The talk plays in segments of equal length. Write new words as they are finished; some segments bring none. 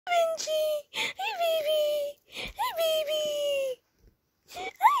Benji! Hey, baby! Hey, baby!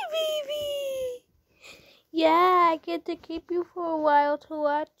 Hi, baby! Yeah, I get to keep you for a while to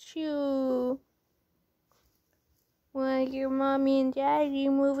watch you. While your mommy and daddy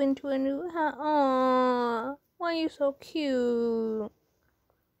move into a new house. Aww, why are you so cute?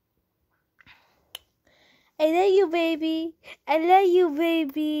 I love you, baby. I love you,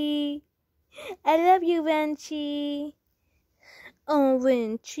 baby. I love you, Vinci. Oh,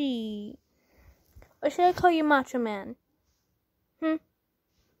 Vinci. Or should I call you Macho Man?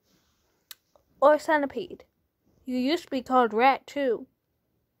 Or Centipede? You used to be called Rat, too.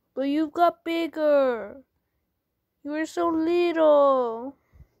 But you got bigger. You were so little.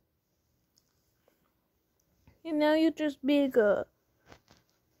 And now you're just bigger.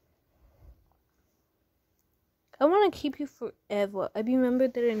 I want to keep you forever. I remember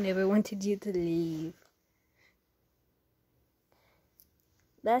that I never wanted you to leave.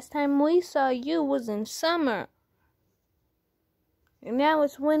 Last time we saw you was in summer. And now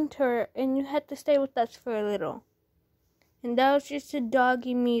it's winter and you had to stay with us for a little. And that was just a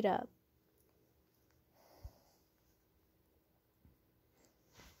doggy meetup.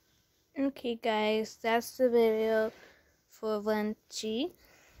 Okay guys, that's the video for Vinci.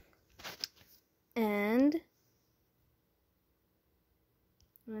 And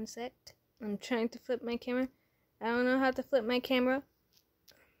one sec. I'm trying to flip my camera. I don't know how to flip my camera.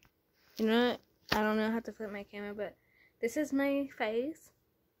 You know what? I don't know how to flip my camera, but this is my face.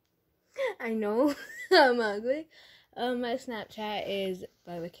 I know I'm ugly. My Snapchat is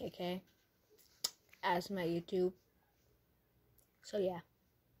BarbaKK as my YouTube. So yeah.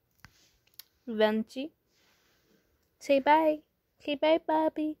 Vinci. Say bye. Say bye,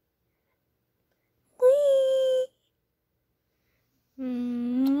 Bobby.